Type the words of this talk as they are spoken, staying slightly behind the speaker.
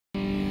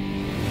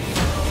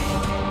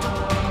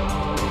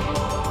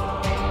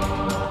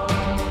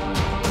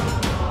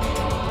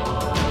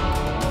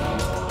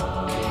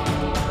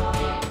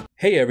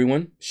Hey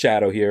everyone,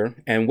 Shaedow here,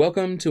 and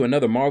welcome to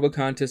another Marvel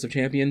Contest of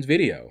Champions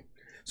video.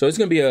 So it's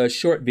going to be a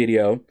short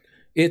video.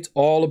 It's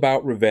all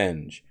about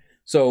revenge.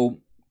 So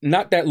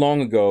not that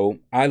long ago,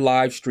 I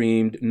live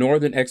streamed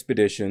Northern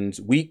Expeditions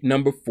week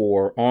number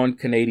 4 on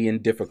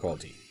Canadian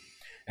difficulty.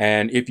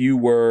 And if you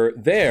were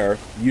there,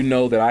 you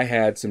know that I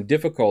had some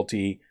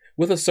difficulty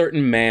with a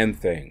certain man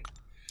thing.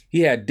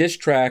 He had Dish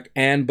Track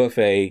and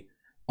Buffet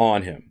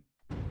on him.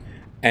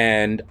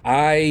 And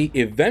I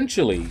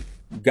eventually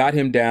got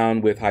him down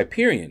with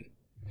Hyperion.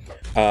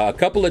 A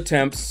couple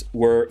attempts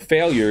were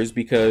failures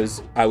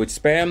because I would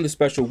spam the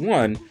special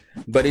one,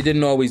 but it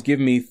didn't always give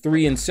me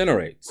 3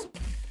 incinerates.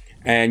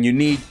 And you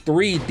need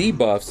 3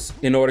 debuffs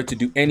in order to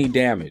do any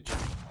damage.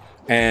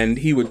 And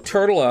he would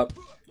turtle up,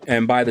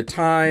 and by the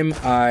time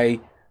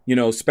I,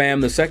 spam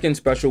the second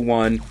special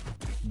one,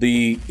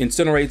 the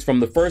incinerates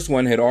from the first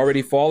one had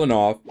already fallen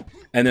off,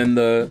 and then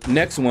the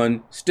next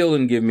one still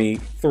didn't give me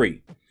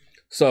 3.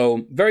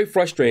 So very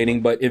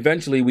frustrating, but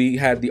eventually we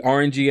had the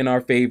RNG in our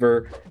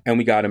favor and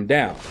we got him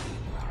down.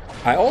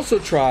 I also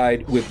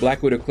tried with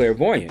Black Widow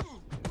Clairvoyant,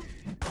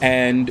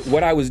 and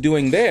what I was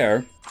doing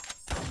there,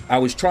 I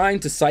was trying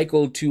to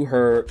cycle to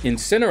her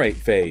incinerate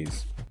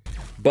phase,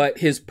 but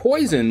his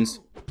poisons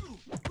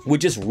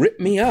would just rip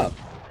me up.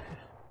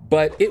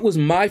 But it was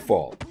my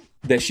fault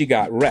that she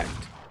got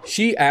wrecked.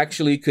 She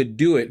actually could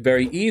do it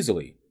very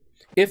easily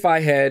if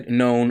I had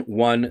known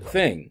one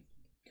thing.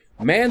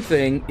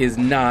 Man-Thing is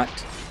not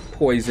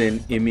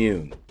poison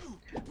immune.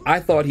 I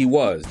thought he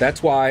was.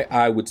 That's why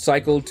I would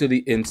cycle to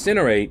the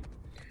incinerate,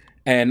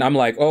 and I'm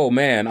like, oh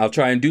man, I'll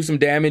try and do some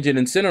damage in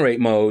incinerate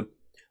mode,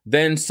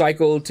 then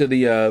cycle to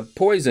the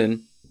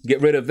poison, get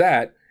rid of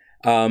that,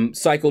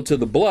 cycle to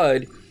the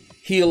blood,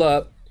 heal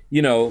up.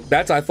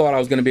 I thought I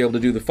was going to be able to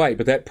do the fight,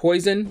 but that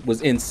poison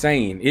was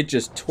insane. It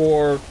just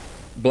tore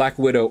Black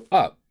Widow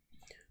up.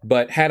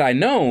 But had I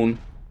known,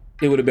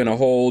 it would have been a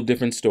whole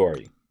different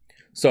story.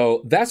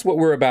 So that's what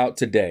we're about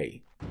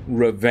today.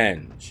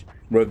 Revenge.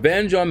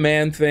 Revenge on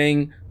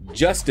Man-Thing.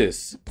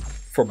 Justice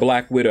for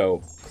Black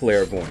Widow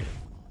Clairvoyant.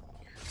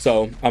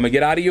 So I'm going to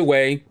get out of your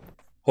way.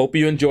 Hope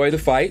you enjoy the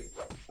fight.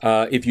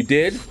 If you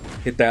did,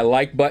 hit that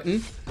like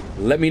button.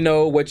 Let me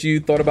know what you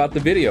thought about the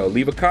video.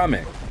 Leave a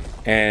comment.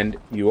 And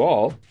you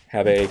all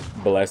have a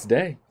blessed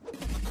day.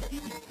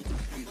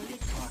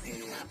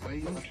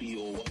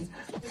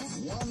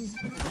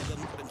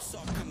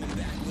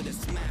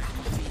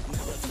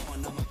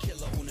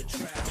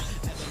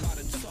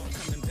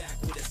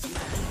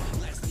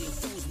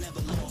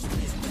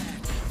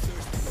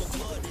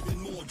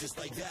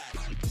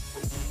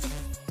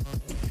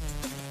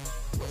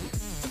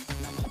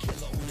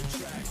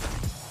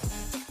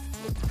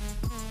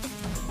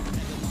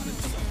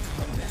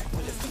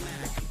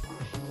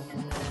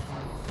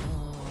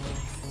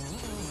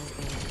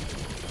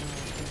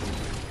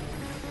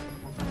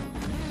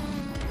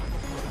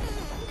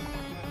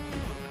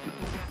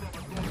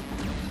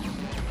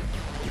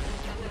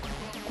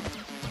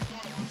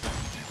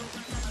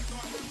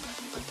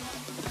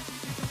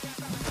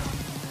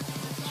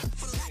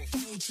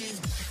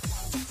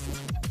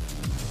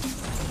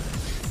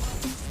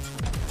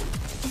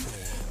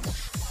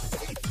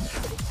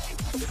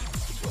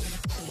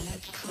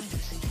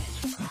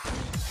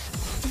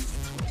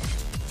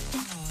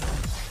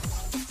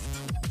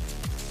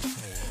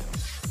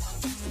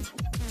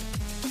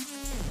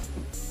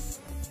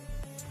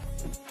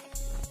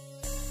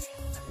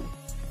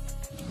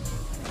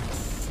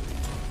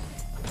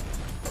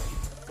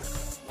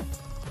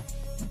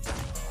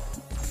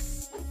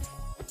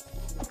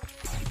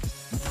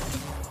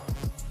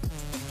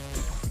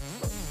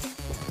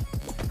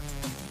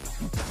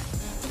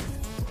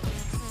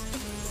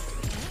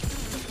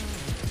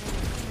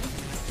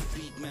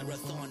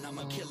 I'm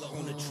a killer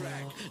on the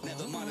track.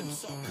 Never mind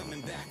MCOC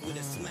coming back with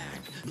a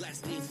smack.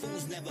 Blasting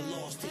fools never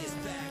lost his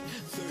back.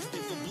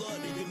 Thirsting for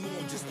blood even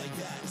more, just like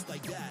that. It's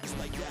like that, it's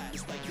like that,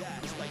 it's like that,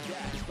 it's like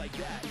that, it's like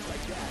that, it's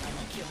like that. I'm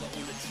a killer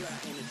on the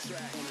track, on the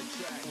track, on the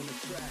track, on the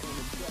track, on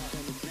the track,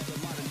 on the track. Never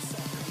mind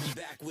MCOC coming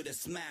back with a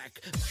smack.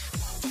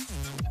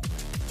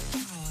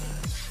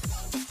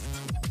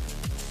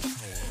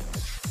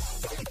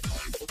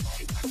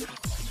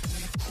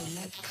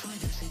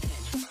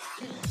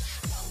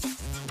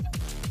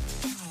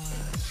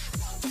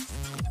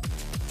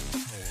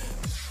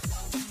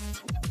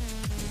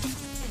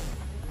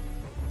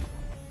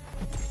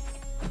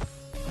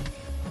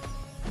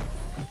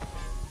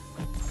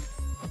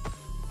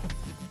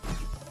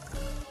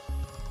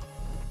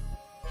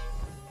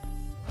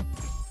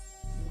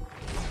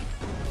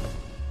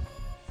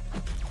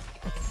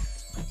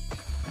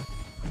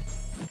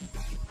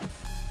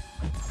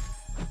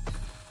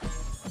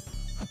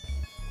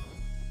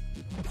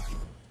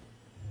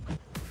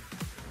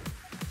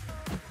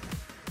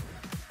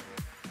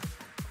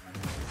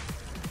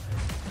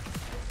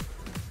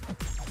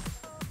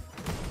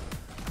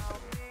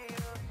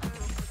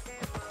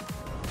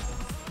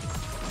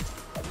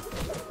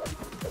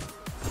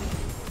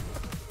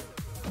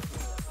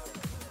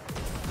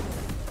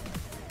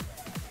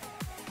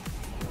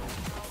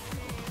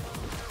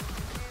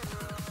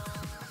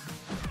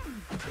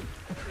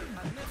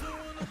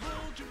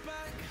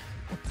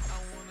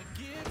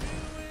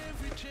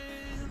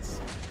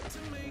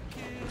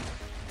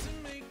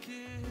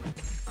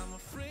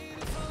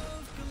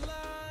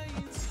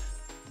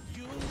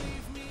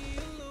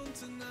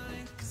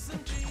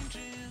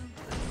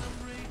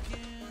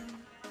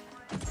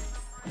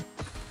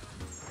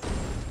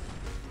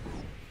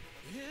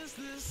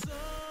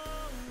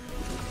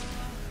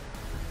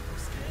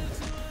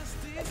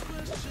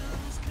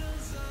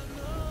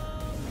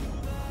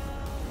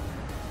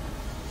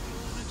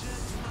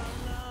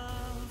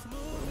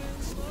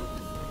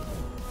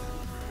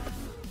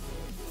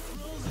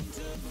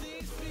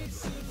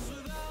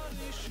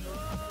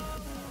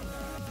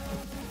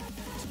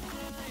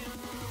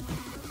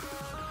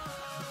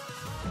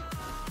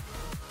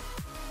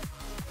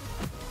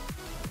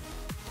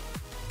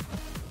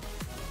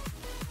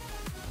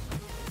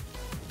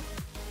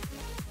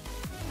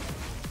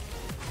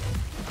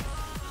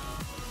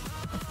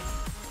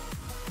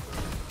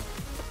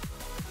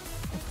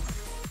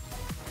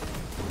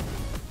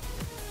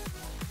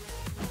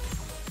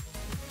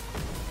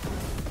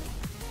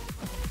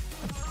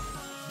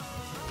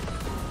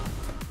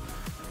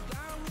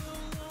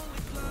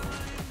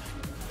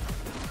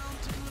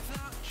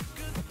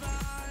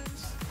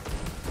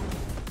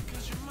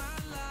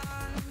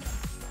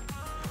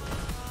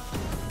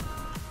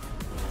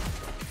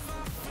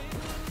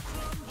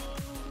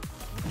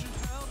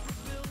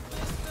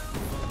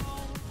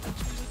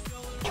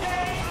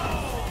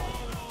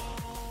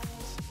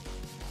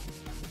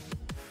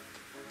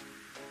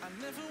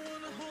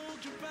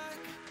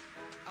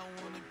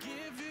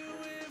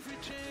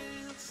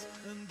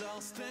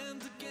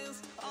 stand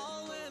against